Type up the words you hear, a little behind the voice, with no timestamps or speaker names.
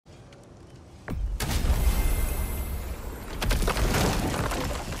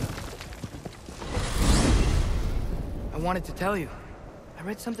wanted to tell you. I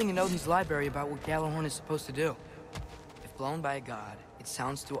read something in Odin's library about what Gjallarhorn is supposed to do. If blown by a god, it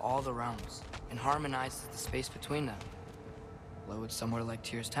sounds through all the realms, and harmonizes the space between them. Blow it somewhere like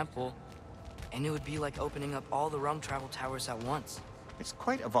Tyr's temple, and it would be like opening up all the realm travel towers at once. It's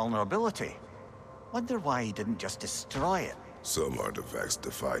quite a vulnerability. Wonder why he didn't just destroy it. Some artifacts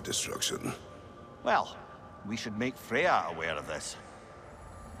defy destruction. Well, we should make Freya aware of this.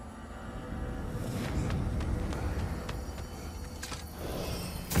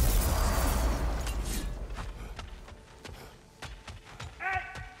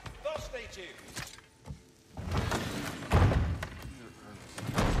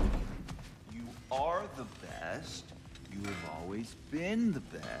 You are the best. You have always been the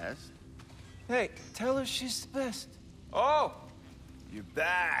best. Hey, tell her she's the best. Oh, you're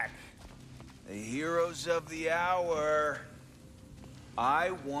back. The heroes of the hour.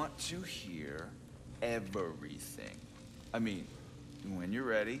 I want to hear everything. I mean, when you're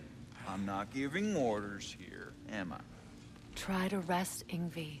ready, I'm not giving orders here, am I? Try to rest,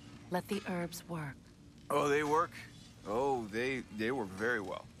 Ingvi. Let the herbs work. Oh, they work? Oh, they work very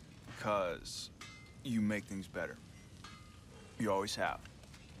well. Because you make things better. You always have.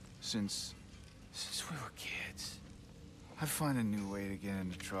 Since we were kids. I find a new way to get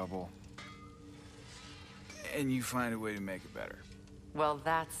into trouble. And you find a way to make it better. Well,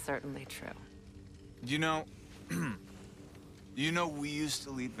 that's certainly true. You know, we used to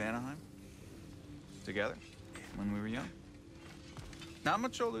lead Vanaheim together when we were young. Not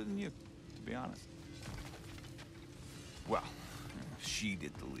much older than you, to be honest. Well, she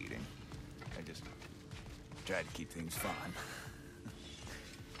did the leading. I just tried to keep things fun.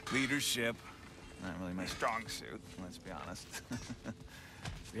 Leadership, not really my strong suit, let's be honest.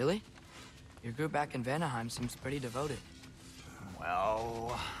 Really? Your group back in Vanaheim seems pretty devoted.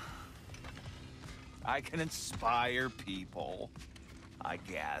 Well, I can inspire people, I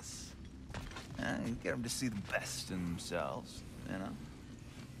guess. Get them to see the best in themselves, you know?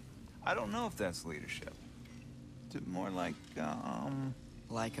 I don't know if that's leadership. Is it more like,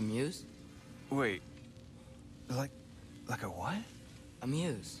 Like a muse? Wait, like a what? A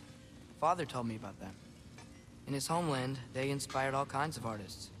muse. Father told me about them. In his homeland, they inspired all kinds of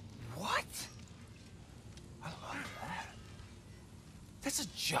artists. What? I love that. That's a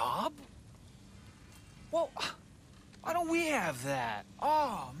job? Well, why don't we have that?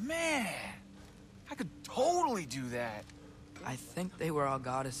 Oh, man. I could totally do that. I think they were all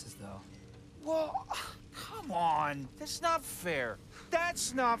goddesses, though. Well, come on. That's not fair.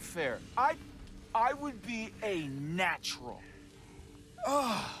 That's not fair. I would be a natural.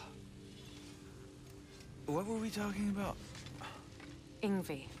 Ugh. What were we talking about?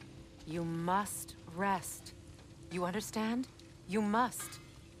 Ingvi, you must rest. You understand? You must.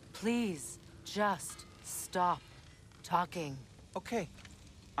 Please, just stop talking. Okay,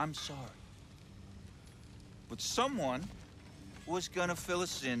 I'm sorry. But someone was gonna fill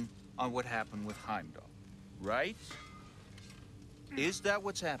us in on what happened with Heimdall, right? Is that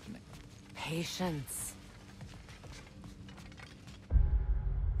what's happening? Patience.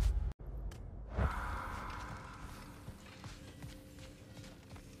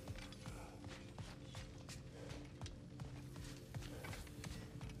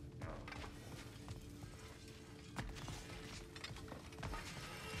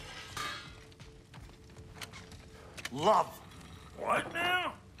 Love. What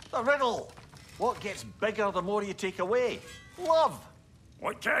now? The riddle. What gets bigger the more you take away? Love.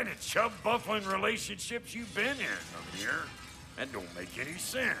 What kind of chub-buffling relationships you been in, Amir? That don't make any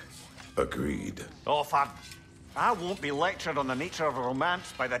sense. Agreed. Oh, fun. I won't be lectured on the nature of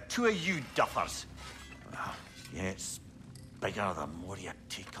romance by the two of you duffers. Yeah, it's bigger the more you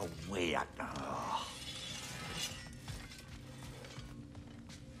take away it. Oh.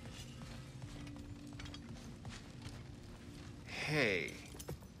 Hey,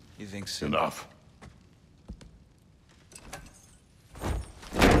 you think so? Enough.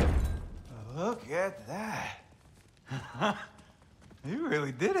 Look at that. You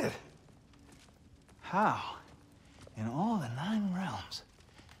really did it. How, in all the 9 realms,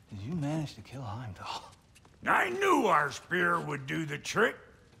 did you manage to kill Heimdall? I knew our spear would do the trick.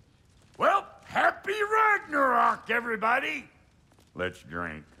 Well, happy Ragnarok, everybody! Let's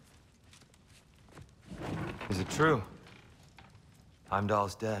drink. Is it true?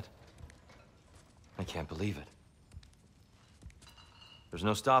 Heimdall's dead. I can't believe it. There's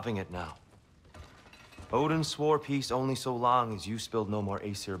no stopping it now. Odin swore peace only so long as you spilled no more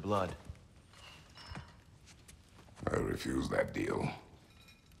Aesir blood. I refuse that deal.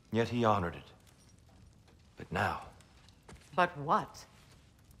 Yet he honored it. But now... But what?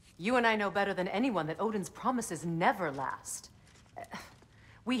 You and I know better than anyone that Odin's promises never last.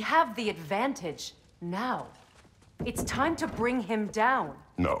 We have the advantage now. It's time to bring him down.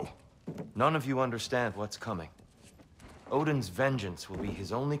 No. None of you understand what's coming. Odin's vengeance will be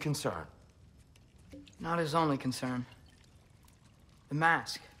his only concern. Not his only concern. The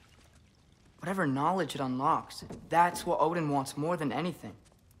mask. Whatever knowledge it unlocks, that's what Odin wants more than anything.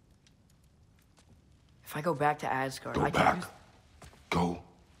 If I go back to Asgard, Go I can back. use... Go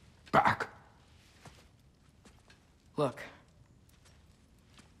back. Look.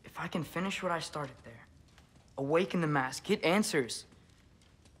 If I can finish what I started there, awaken the mask, get answers,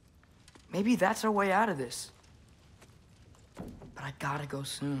 maybe that's our way out of this. But I gotta go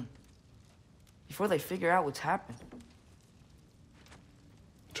soon. Before they figure out what's happened.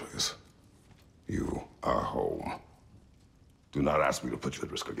 Atreus, you are home. Do not ask me to put you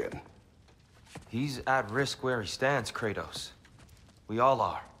at risk again. He's at risk where he stands, Kratos. We all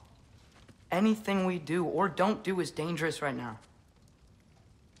are. Anything we do or don't do is dangerous right now.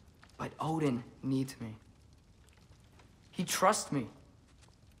 But Odin needs me. He trusts me.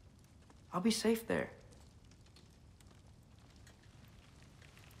 I'll be safe there.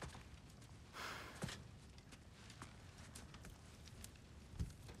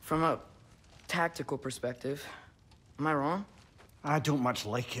 From a tactical perspective, am I wrong? I don't much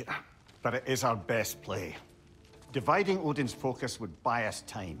like it, but it is our best play. Dividing Odin's focus would buy us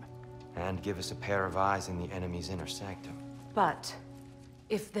time. And give us a pair of eyes in the enemy's inner sanctum. But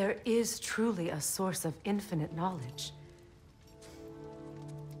if there is truly a source of infinite knowledge,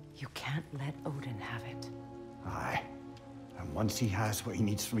 you can't let Odin have it. Aye. And once he has what he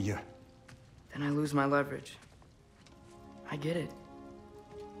needs from you, Then I lose my leverage. I get it.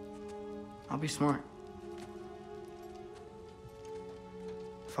 I'll be smart.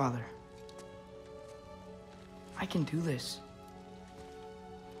 Father, I can do this.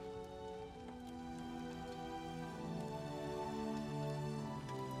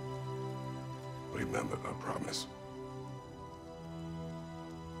 Remember my promise.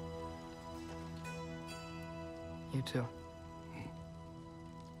 You too.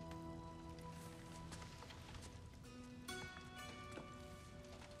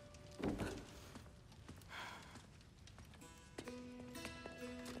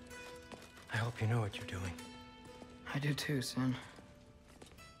 I hope you know what you're doing. I do too, Sin.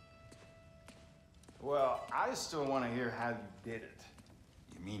 well, I still want to hear how you did it.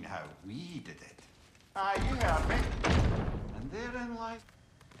 You mean how we did it? Ah, you have me. And therein lies...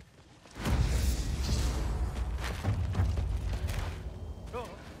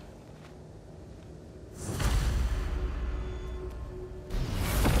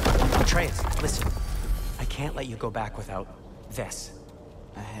 Atreus, listen. I can't let you go back without this.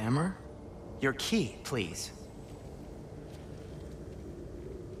 A hammer? Your key, please.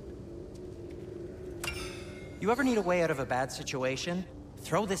 You ever need a way out of a bad situation?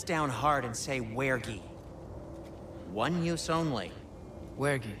 Throw this down hard and say Wergi. One use only.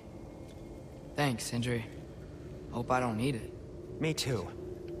 Wergi. Thanks, Sindri. Hope I don't need it. Me too.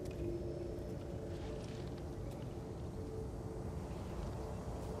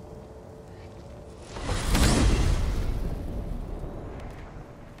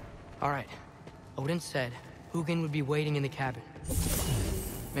 All right. Odin said Hugin would be waiting in the cabin.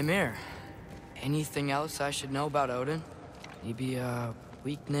 Mimir, anything else I should know about Odin? Maybe a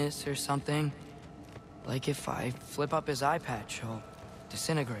weakness or something? Like if I flip up his eye patch, he'll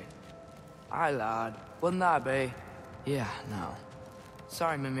disintegrate. Aye, lad. Wouldn't that be? Yeah, no.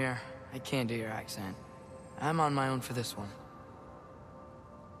 Sorry, Mimir. I can't do your accent. I'm on my own for this one.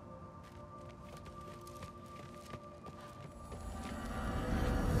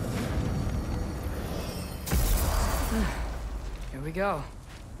 Here we go.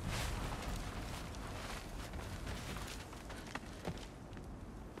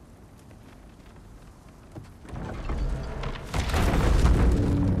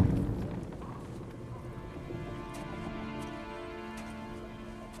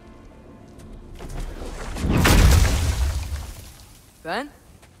 Ben?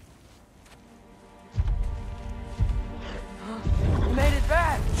 You made it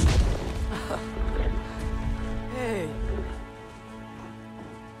back! Hey.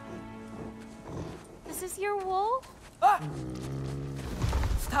 Is this your wolf? Ah!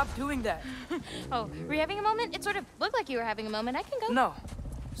 Stop doing that. Oh, were you having a moment? It sort of looked like you were having a moment. I can go. No.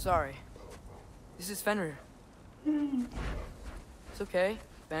 Sorry. This is Fenrir. It's okay,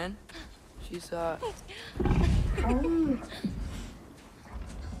 Ben. She's,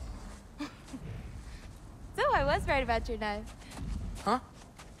 So I was right about your knife. Huh?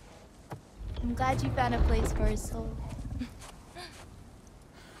 I'm glad you found a place for his soul.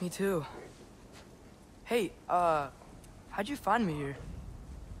 Me too. Hey, how'd you find me here?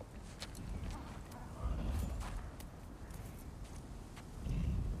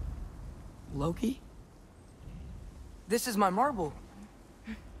 Loki? This is my marble.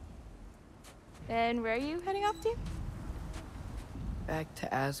 And where are you heading off to? Back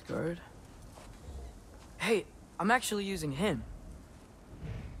to Asgard. Hey, I'm actually using him.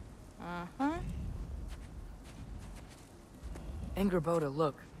 Uh-huh. Angerboda,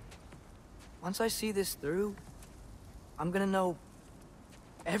 look. Once I see this through, I'm gonna know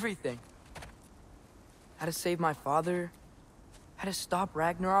everything. How to save my father, how to stop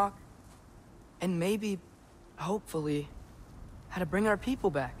Ragnarok, and maybe, hopefully, how to bring our people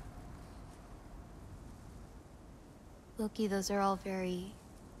back. Loki, those are all very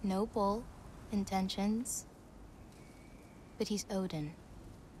noble intentions. But he's Odin.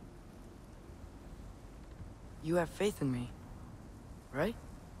 You have faith in me, right?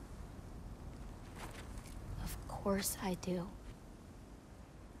 Of course I do.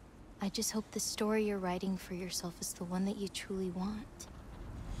 I just hope the story you're writing for yourself is the one that you truly want.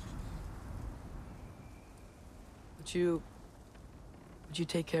 Would you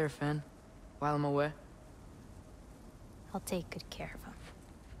take care of Finn while I'm away? I'll take good care of him.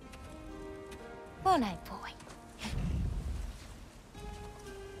 Won't I, boy?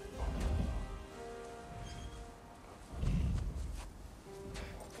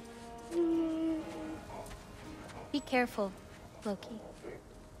 Be careful, Loki.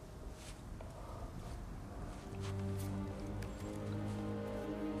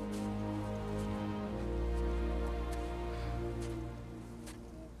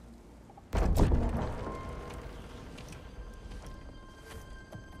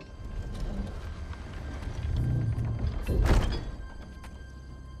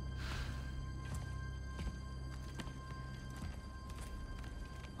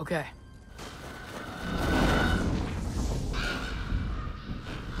 Okay.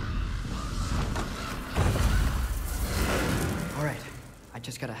 All right. I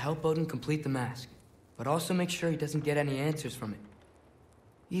just gotta help Odin complete the mask, but also make sure he doesn't get any answers from it.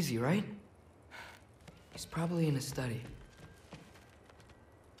 Easy, right? He's probably in a study.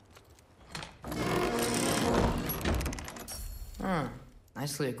 Huh.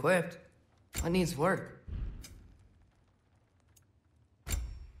 Nicely equipped. What needs work?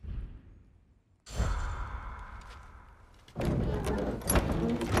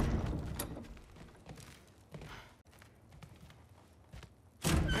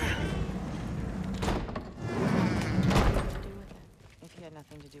 If he had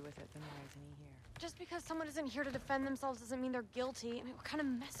nothing to do with it, then why isn't he here? Just because someone isn't here to defend themselves doesn't mean they're guilty. I mean, what kind of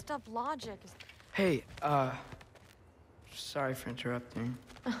messed up logic is... Hey, sorry for interrupting.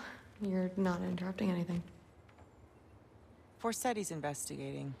 You're not interrupting anything. Forseti's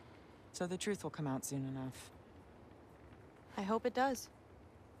investigating, so the truth will come out soon enough. I hope it does.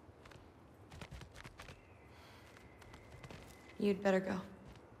 You'd better go.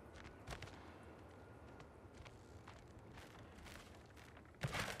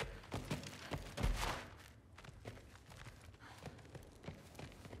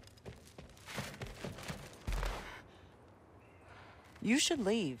 You should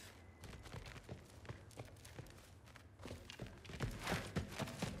leave.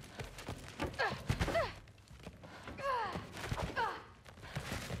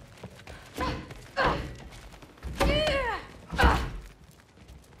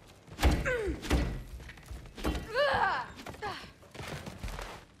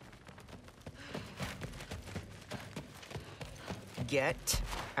 Get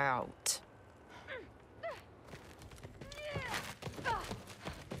out.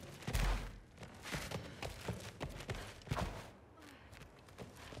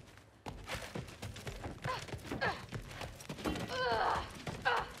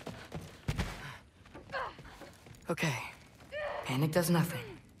 Okay. Panic does nothing.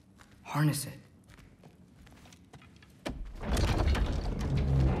 Harness it.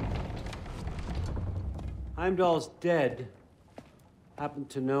 Heimdall's dead. Happen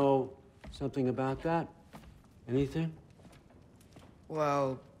to know something about that? Anything?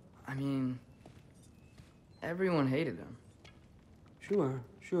 Well, I mean, everyone hated him. Sure,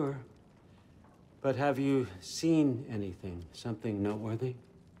 sure. But have you seen anything? Something noteworthy?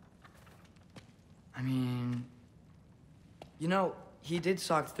 I mean, you know, he did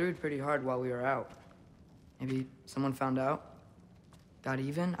sock through pretty hard while we were out. Maybe someone found out? Got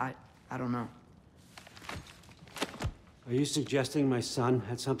even? I don't know. Are you suggesting my son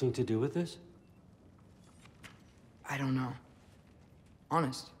had something to do with this? I don't know.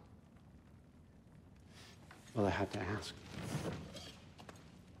 Honest. Well, I had to ask.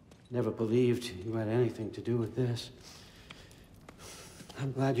 Never believed you had anything to do with this.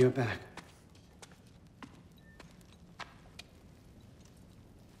 I'm glad you're back.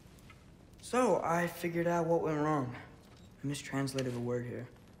 So, I figured out what went wrong. I mistranslated a word here.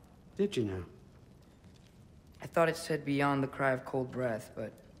 Did you now? I thought it said beyond the cry of cold breath,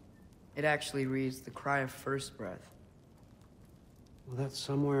 but it actually reads the cry of first breath. Well, that's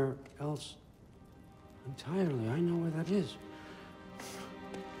somewhere else entirely. I know where that is.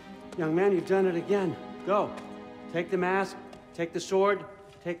 Young man, you've done it again. Go. Take the mask, take the sword,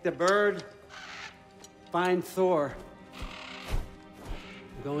 take the bird. Find Thor.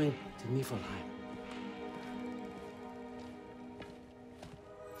 I'm going to Niflheim.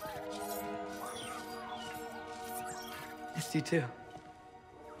 Missed you too.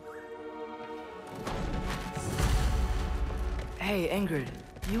 Hey, Ingrid,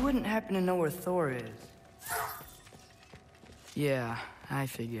 you wouldn't happen to know where Thor is? Yeah, I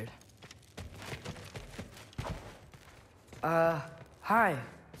figured. Hi,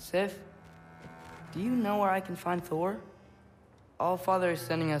 Sif. Do you know where I can find Thor? Allfather is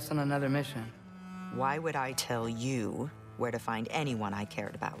sending us on another mission. Why would I tell you where to find anyone I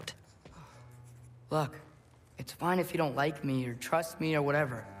cared about? Look, it's fine if you don't like me or trust me or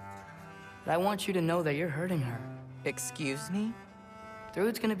whatever. But I want you to know that you're hurting her. Excuse me?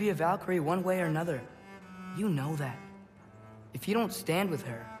 Thrud's gonna be a Valkyrie one way or another. You know that. If you don't stand with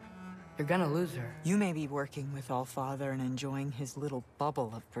her, you're gonna lose her. You may be working with Allfather and enjoying his little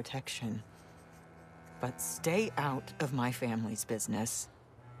bubble of protection. But stay out of my family's business.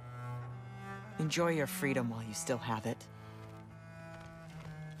 Enjoy your freedom while you still have it.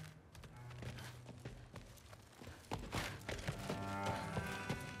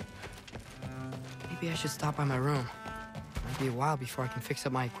 Maybe I should stop by my room. Might be a while before I can fix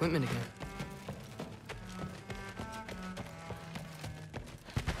up my equipment again.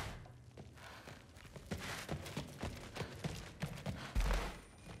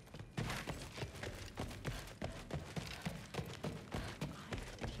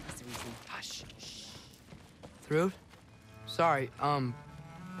 Thrud? Sorry,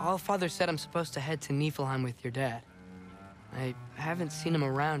 Allfather said I'm supposed to head to Niflheim with your dad. I haven't seen him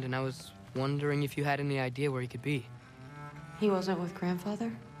around, and I was wondering if you had any idea where he could be. He wasn't with Grandfather?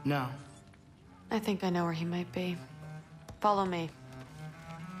 No. I think I know where he might be. Follow me.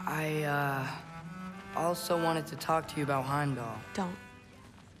 I, also wanted to talk to you about Heimdall. Don't.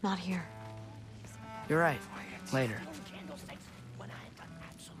 Not here. You're right. Later.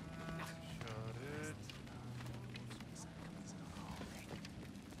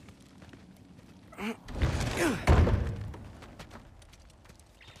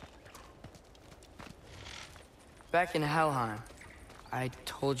 Back in Helheim, I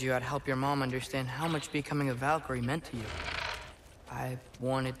told you I'd help your mom understand how much becoming a Valkyrie meant to you. I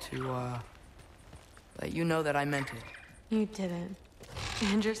wanted to, let you know that I meant it. You didn't.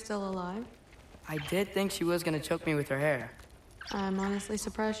 And you're still alive? I did think she was gonna choke me with her hair. I'm honestly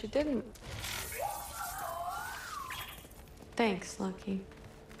surprised she didn't. Thanks, Loki.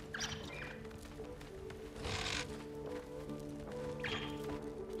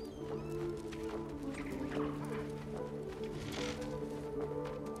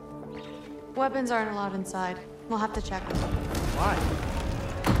 Weapons aren't allowed inside. We'll have to check them. Why?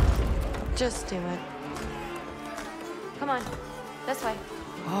 Just do it. Come on. This way.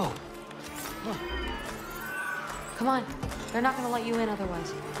 Oh. Come on. They're not gonna let you in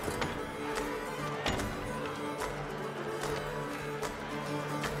otherwise.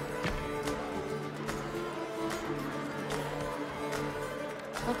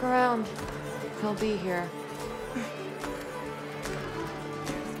 Look around. He'll be here.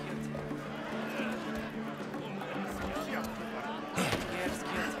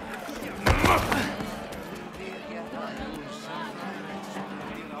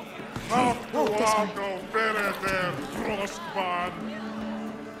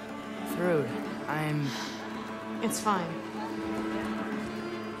 Thrud, I'm... It's fine.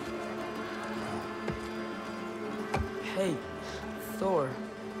 Hey, Thor.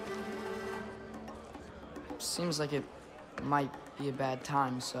 Seems like it might be a bad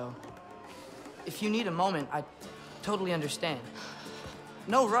time, so... If you need a moment, I totally understand.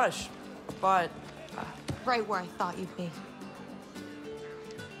 No rush, but... Right where I thought you'd be.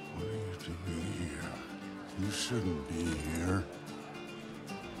 What are you doing here? You shouldn't be here.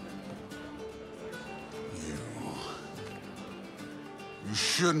 You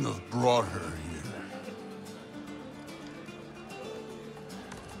shouldn't have brought her here.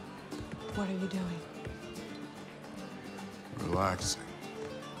 What are you doing? Relaxing.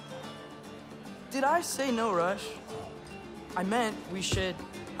 Did I say no rush? I meant we should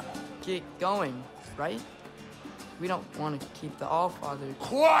get going, right? We don't want to keep the Allfather...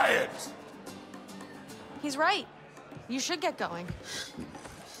 Quiet! He's right. You should get going.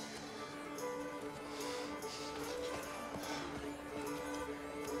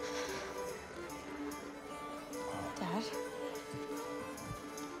 Dad?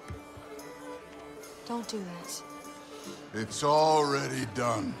 Don't do this. It's already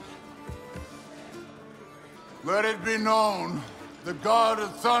done. Let it be known, the God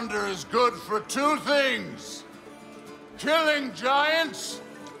of Thunder is good for two things. Killing giants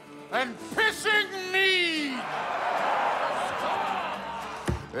and pissing me!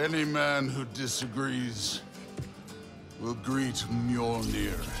 Any man who disagrees will greet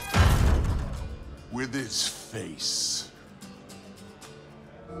Mjolnir with its face.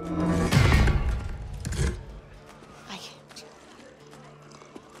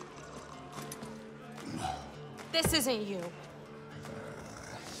 This isn't you.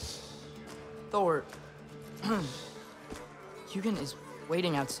 Thor... Hugin is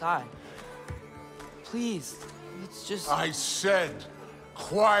waiting outside. Please, let's just... I said,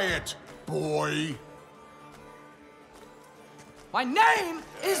 quiet, boy. My name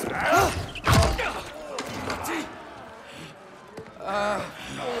is...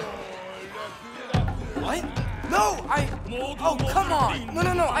 What? No, Oh, come on!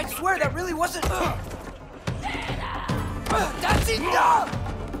 No, I swear that really wasn't... That's enough!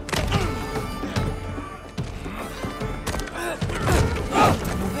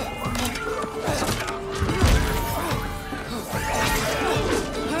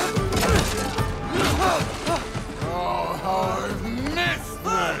 Oh, how I've missed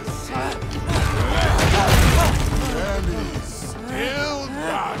this! And he's still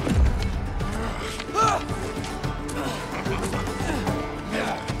got it.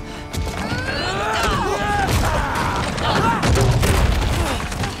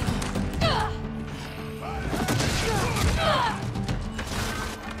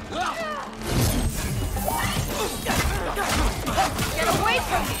 Get away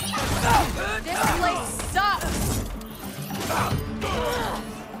from me! This place sucks!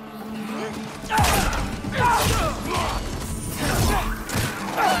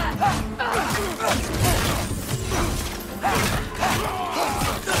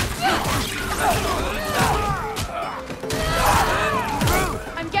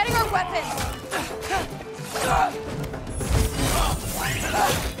 I'm getting our weapons!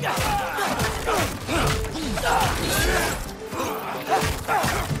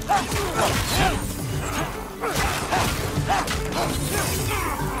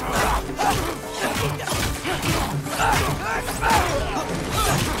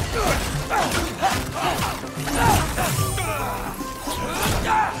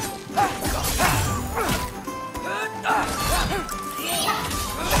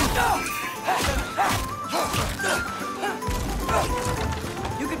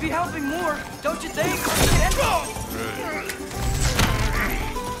 You could be helping more, don't you think?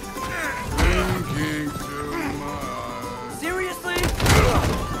 Thinking too much. Seriously?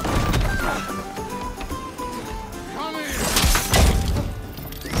 Come here.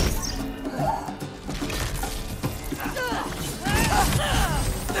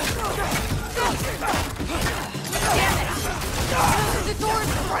 The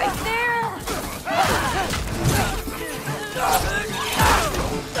door's right there!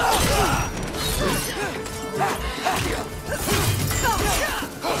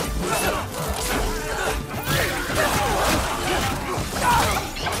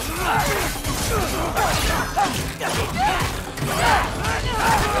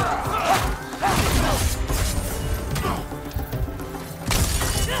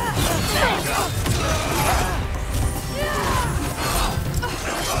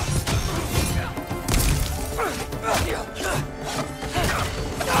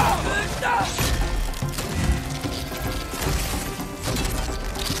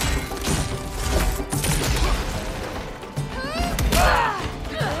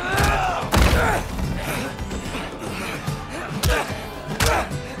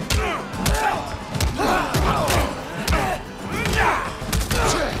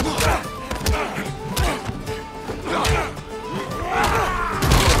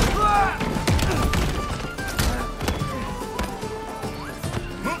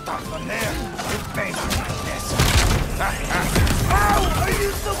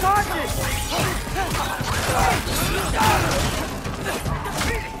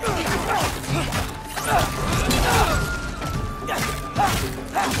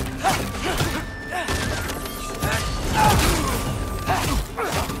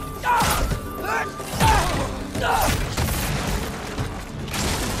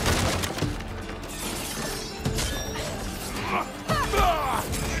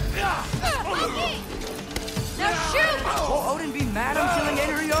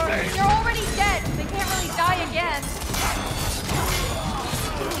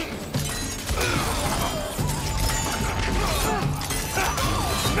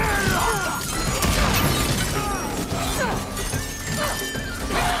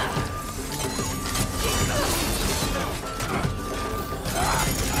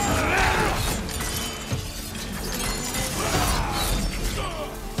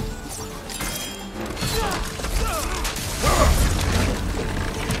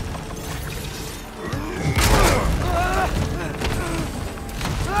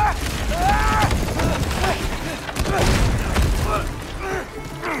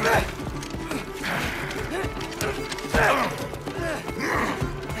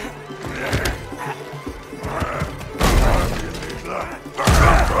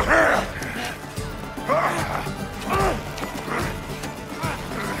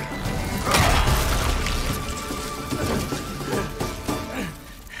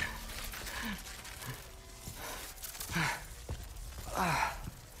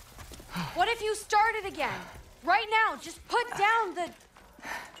 it again. Right now, just put down the...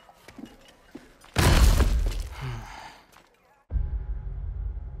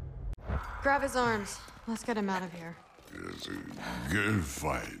 Grab his arms. Let's get him out of here. It's a good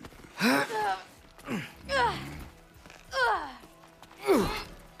fight.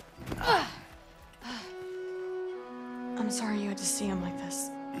 I'm sorry you had to see him like this.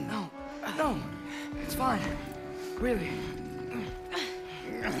 No, it's fine. Really.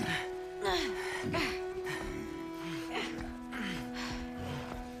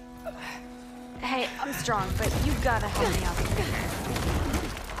 Hey, I'm strong, but you gotta help me out.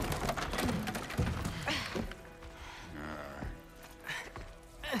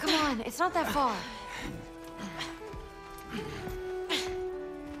 Come on, it's not that far.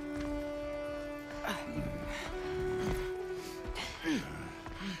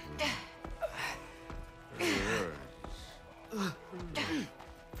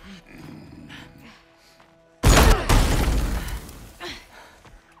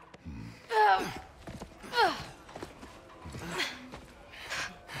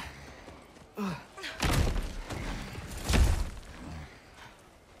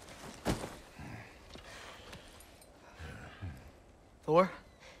 Thor?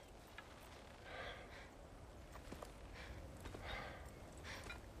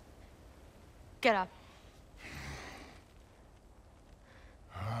 Get up.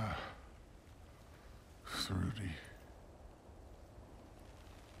 Thrudy.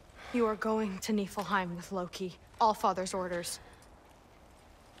 You are going to Niflheim with Loki. Allfather's orders.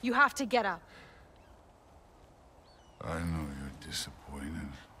 You have to get up. I know you're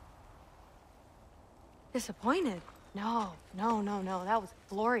disappointed. Disappointed? No. That was a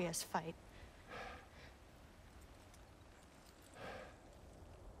glorious fight.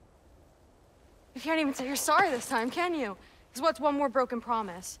 You can't even say you're sorry this time, can you? Because what's one more broken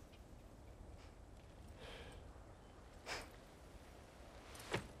promise?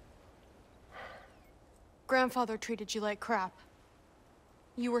 Grandfather treated you like crap.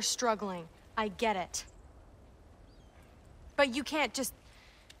 You were struggling. I get it. But you can't just...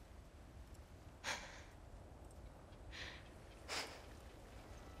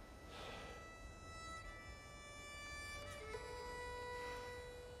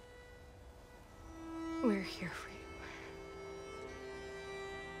 We're here for you.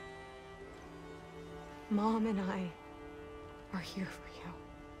 Mom and I are here for you.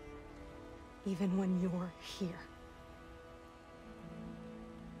 Even when you're here.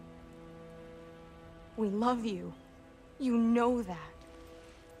 We love you. You know that.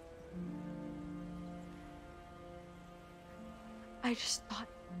 I just thought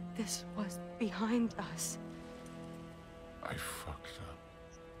this was behind us. I fucked up.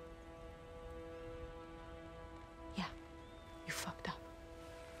 Yeah, you fucked up.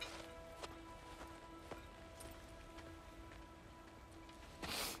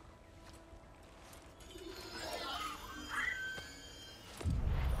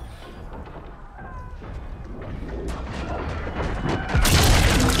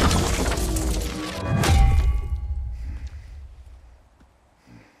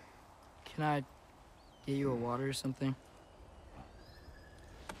 Can I get you a water or something?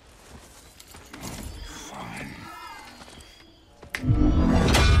 Fine.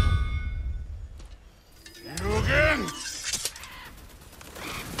 You again?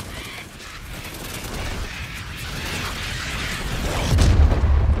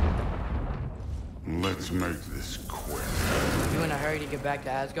 Let's make this quick. You in a hurry to get back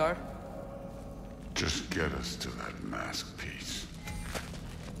to Asgard? Just get us to that mask piece.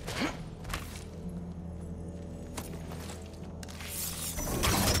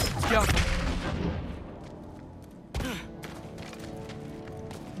 Go.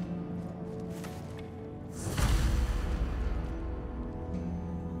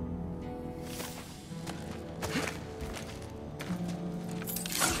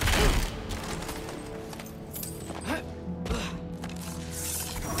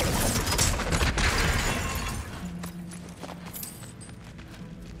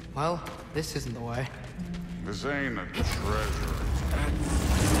 Well, this isn't the way. This ain't a treasure.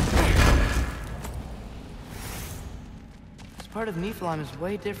 This part of Niflheim is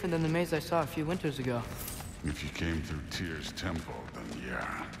way different than the maze I saw a few winters ago. If you came through Tyr's temple, then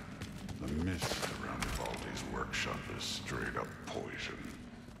yeah. The mist around Valdi's workshop is straight up poison.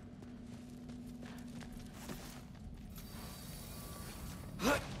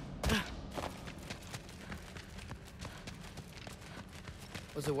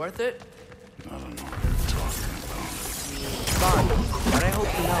 Was it worth it? I don't know what you're talking about. Fine, but I hope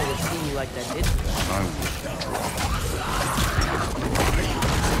you know what seeing you like that did to you. I wouldn't draw.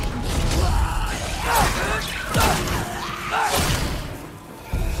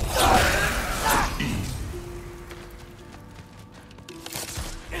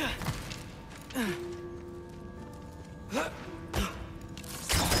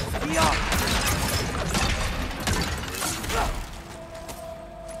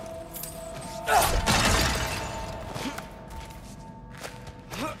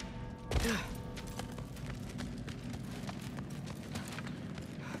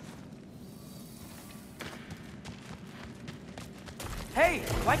 Hey,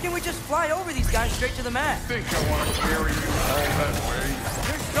 why can't we just fly over these guys straight to the mast? Think I want to carry you all that way?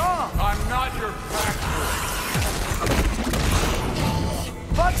 They're strong! I'm not your factory.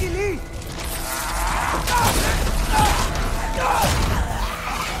 What you need?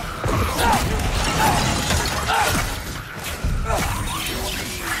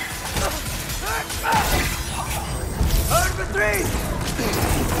 Over for three!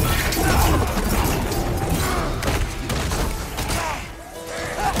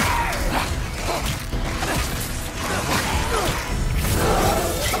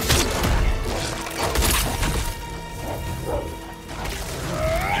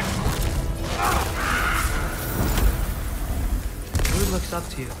 Looks up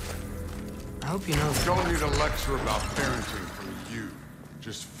to you. I hope you know that. Don't need a lecture about parenting from you.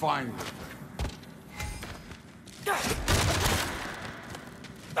 Just find the thing.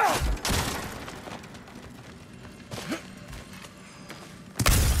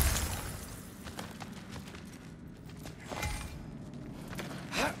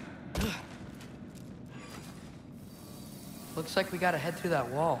 Looks like we gotta head through that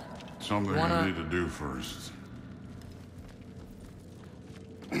wall. Something you need to do first.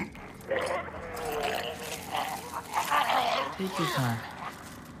 Take your time.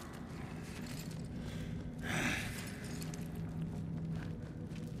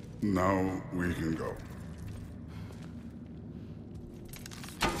 Now we can go.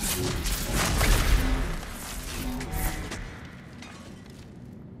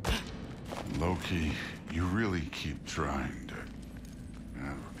 Loki, you really keep trying to... I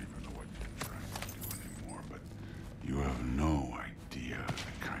don't even know what you're trying to do anymore, but you have no idea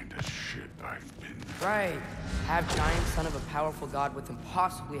the kind of shit I've been through. Right. Half giant, son of a powerful god with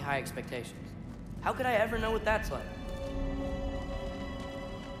impossibly high expectations. How could I ever know what that's like?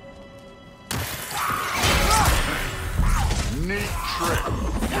 Neat trick.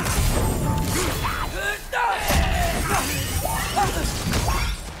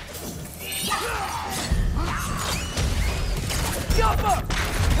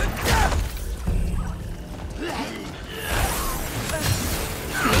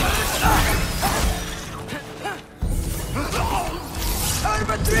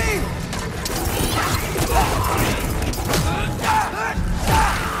 Number three!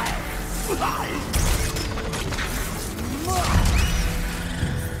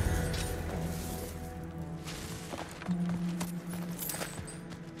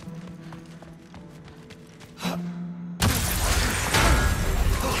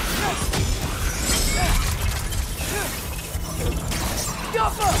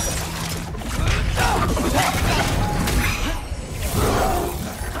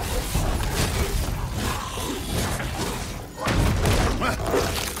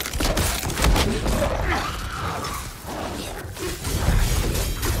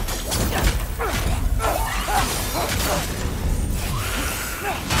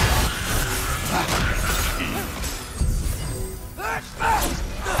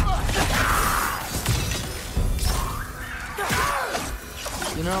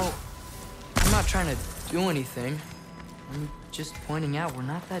 You know, I'm not trying to do anything. I'm just pointing out we're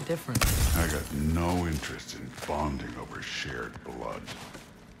not that different. I got no interest in bonding over shared blood.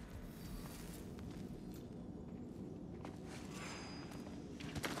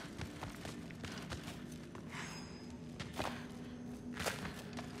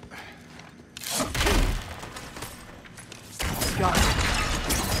 Got it.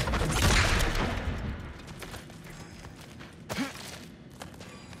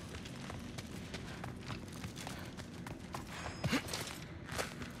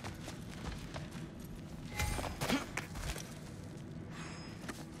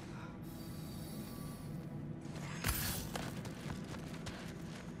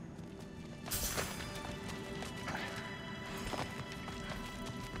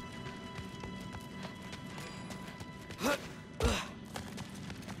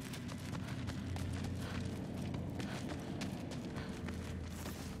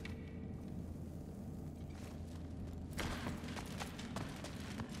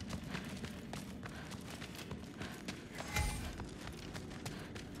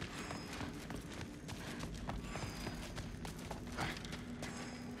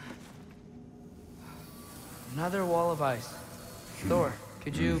 Another wall of ice. Thor,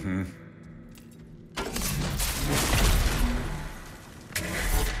 could you...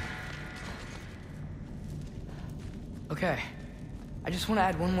 Okay. I just want to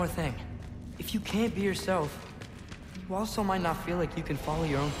add one more thing. If you can't be yourself, you also might not feel like you can follow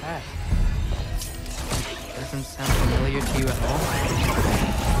your own path. Doesn't sound familiar to you at all?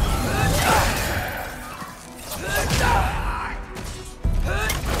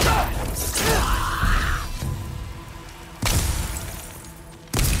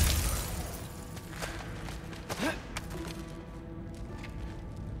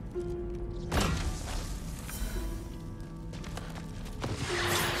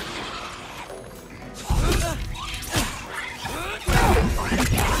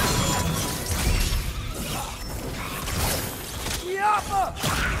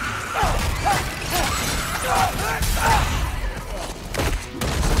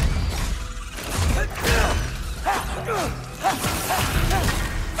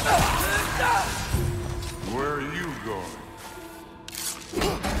 Where are you going?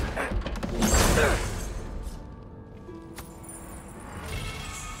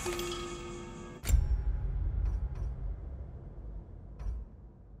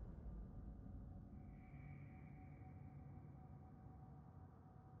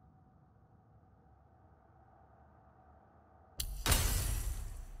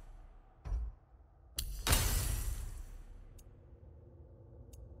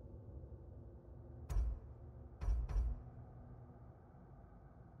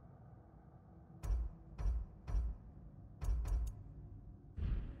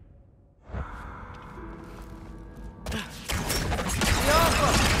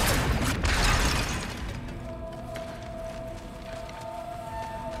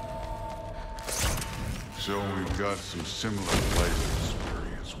 So we've got some similar life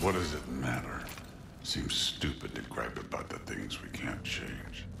experience. What does it matter? Seems stupid to gripe about the things we can't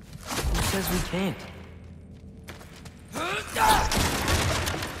change. Who says we can't?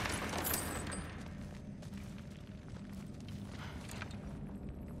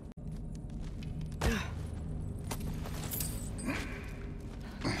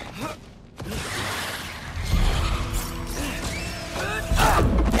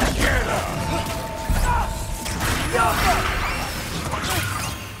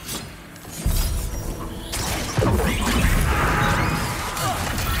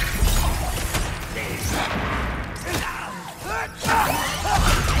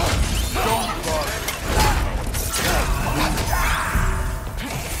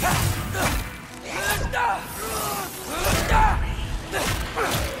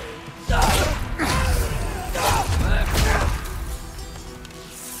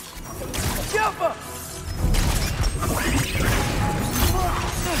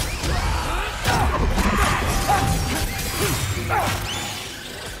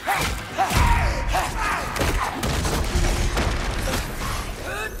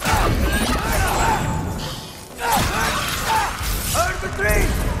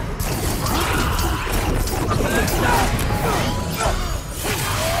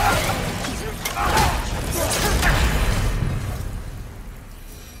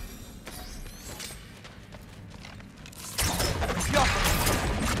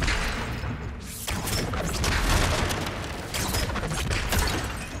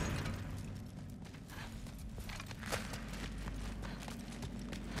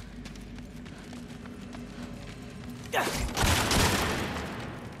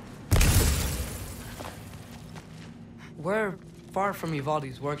 We're far from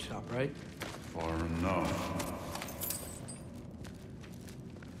Uvalde's workshop, right? Far enough.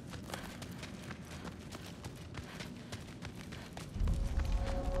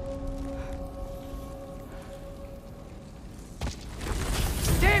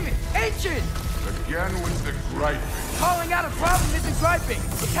 Damn it! Ancient! Again with the griping. Calling out a problem isn't griping.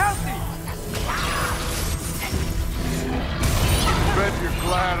 It's healthy! Bet you're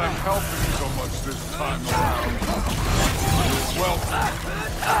glad I'm helping you so much this time around. You're welcome.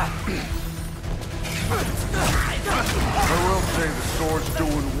 I will say the sword's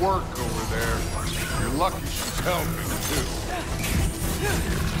doing work over there. You're lucky she's helping, too.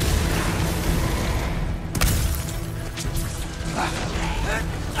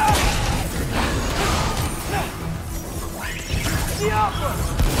 The Alpha!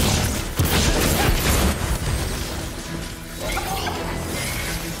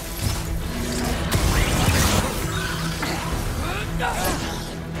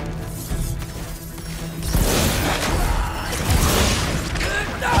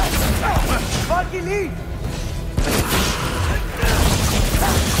 Fucking lead!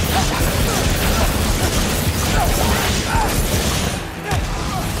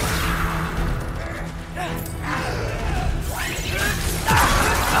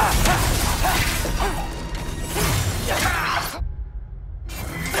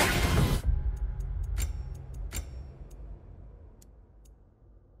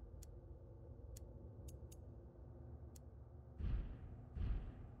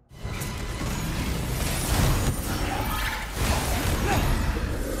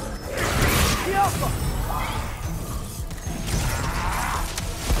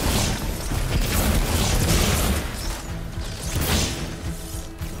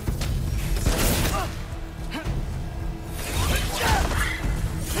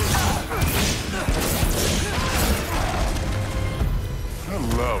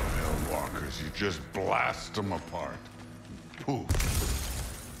 love Hellwalkers. You just blast them apart. Poof.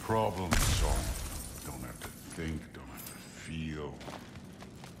 Problem solved. Don't have to think, don't have to feel.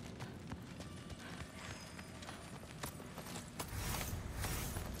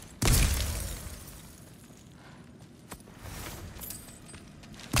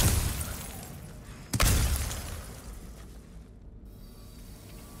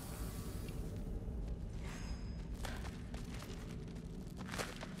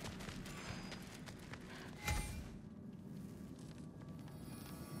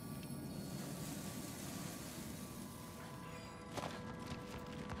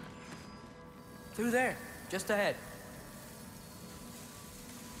 Through there, just ahead.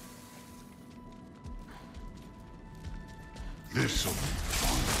 This'll be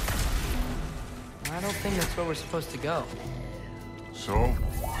fun. I don't think that's where we're supposed to go. So,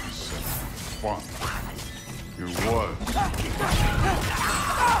 I said fun. It was.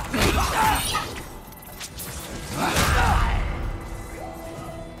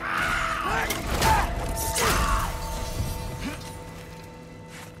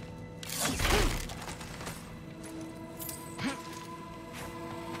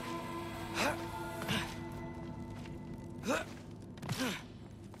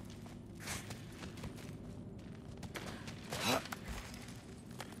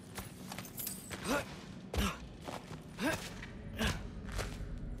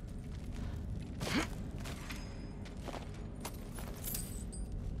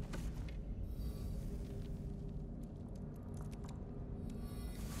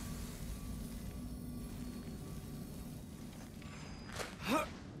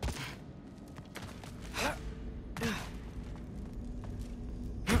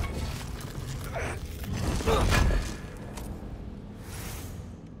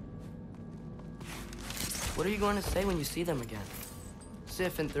 What are you going to say when you see them again?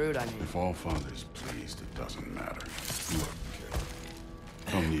 Sif and Thrud, I mean. If Allfather's pleased, it doesn't matter. Look, kid.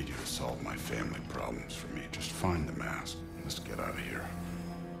 I don't need you to solve my family problems for me. Just find the mask. Let's get out of here.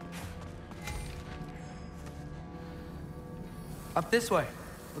 Up this way.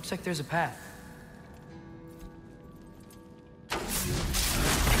 Looks like there's a path.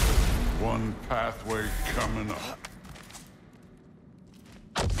 One pathway coming up.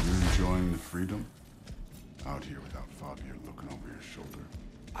 You enjoying the freedom? Out here without Fabio looking over your shoulder?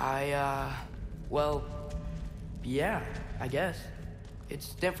 Well, yeah, I guess.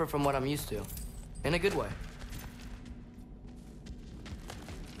 It's different from what I'm used to. In a good way.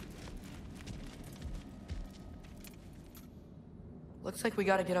 Looks like we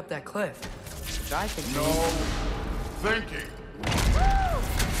gotta get up that cliff. Which I think thinking.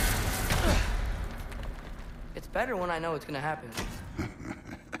 It's better when I know it's gonna happen.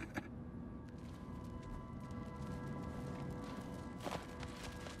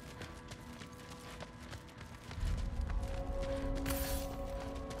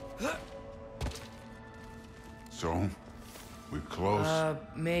 So, we close?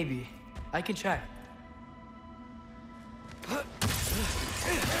 Maybe. I can check.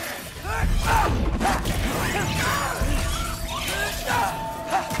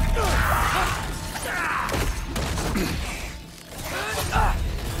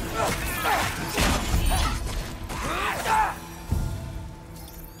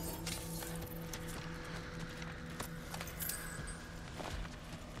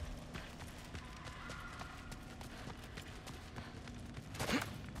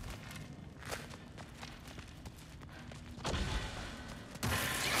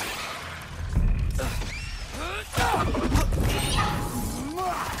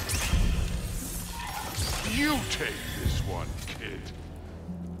 You take this one, kid.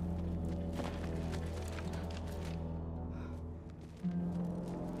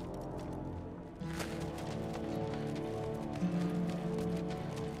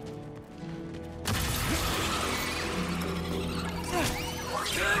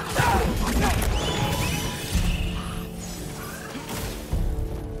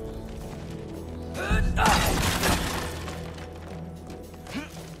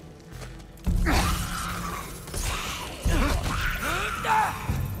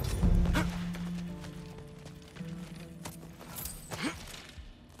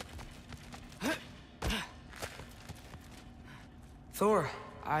 Thor,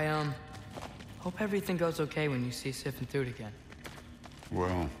 I hope everything goes okay when you see Sif and Thrud again.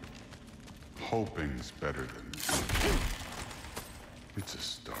 Well, hoping's better than... It's a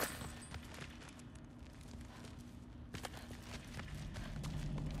start.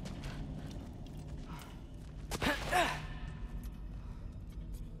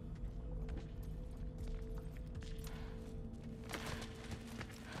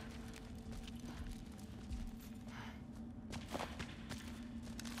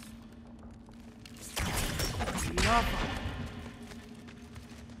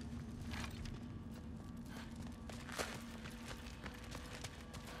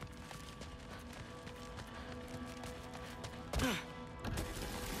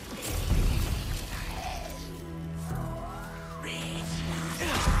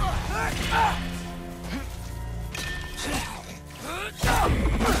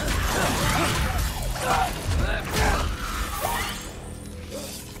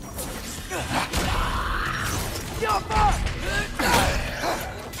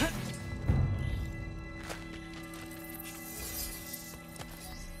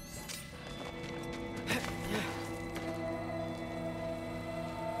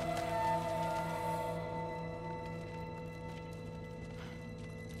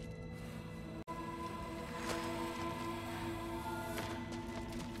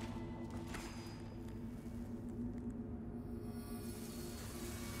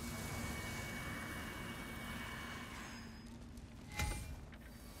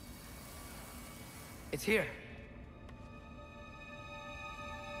 It's here.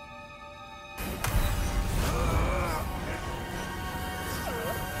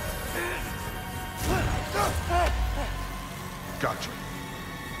 Gotcha.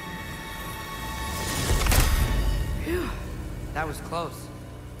 Phew. That was close.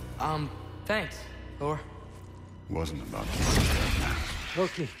 Thanks, Thor. Wasn't about to.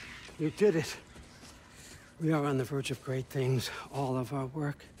 Loki, you did it. We are on the verge of great things. All of our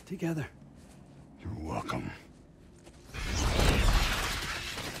work together. You're welcome.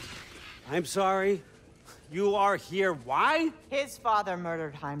 I'm sorry. You are here. Why? His father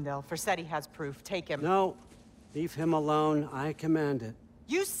murdered Heimdall. Forseti has proof. Take him. No. Leave him alone. I command it.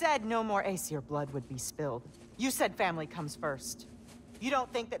 You said no more Aesir blood would be spilled. You said family comes first. You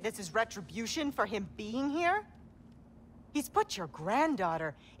don't think that this is retribution for him being here? He's put your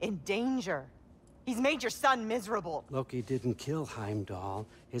granddaughter in danger. He's made your son miserable. Loki didn't kill Heimdall.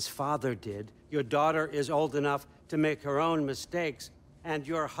 His father did. Your daughter is old enough to make her own mistakes. And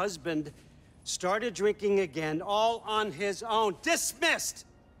your husband started drinking again, all on his own. Dismissed!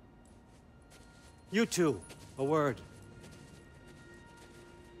 You two, a word.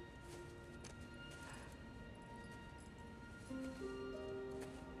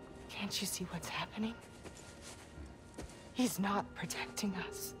 Can't you see what's happening? He's not protecting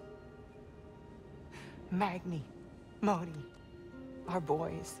us. Magni, Modi, our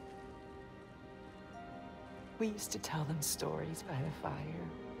boys. We used to tell them stories by the fire.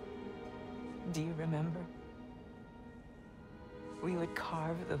 Do you remember? We would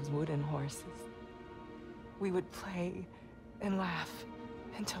carve those wooden horses. We would play and laugh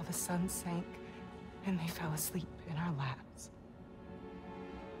until the sun sank and they fell asleep in our laps.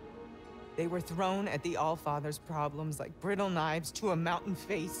 They were thrown at the Allfather's problems like brittle knives to a mountain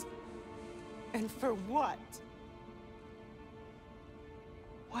face. And for what?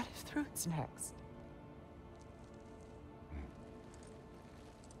 What if Thrud's next?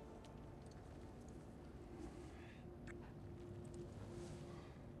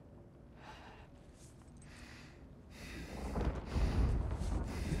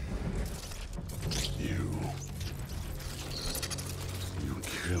 You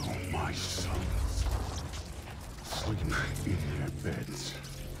kill my sons. Sleep in their beds.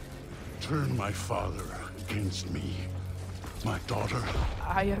 Turn my father against me. My daughter.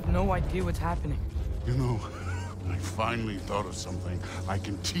 I have no idea what's happening. You know, I finally thought of something I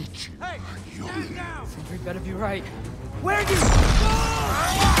can teach you. Hey, you stand down! Sindri better be right. Where'd you go?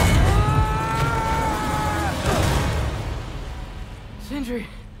 Sindri.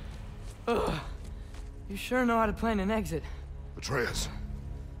 Ugh. You sure know how to plan an exit. Atreus.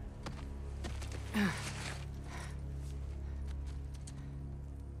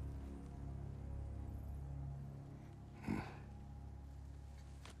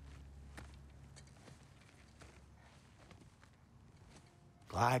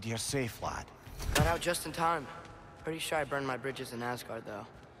 Glad you're safe, lad. Got out just in time. Pretty sure I burned my bridges in Asgard, though.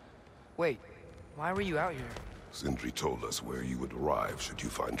 Wait, why were you out here? Sindri told us where you would arrive should you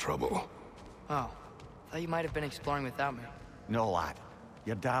find trouble. Oh, thought you might have been exploring without me. No, lad.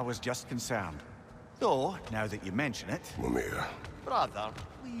 Your dad was just concerned. Though, now that you mention it... Mimir. Brother,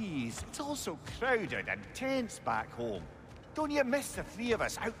 please. It's all so crowded and tense back home. Don't you miss the three of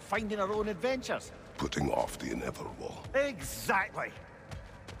us out finding our own adventures? Putting off the inevitable. Exactly.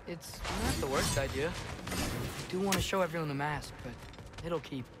 It's not the worst idea. I do want to show everyone the mask, but it'll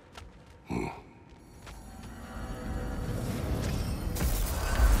keep.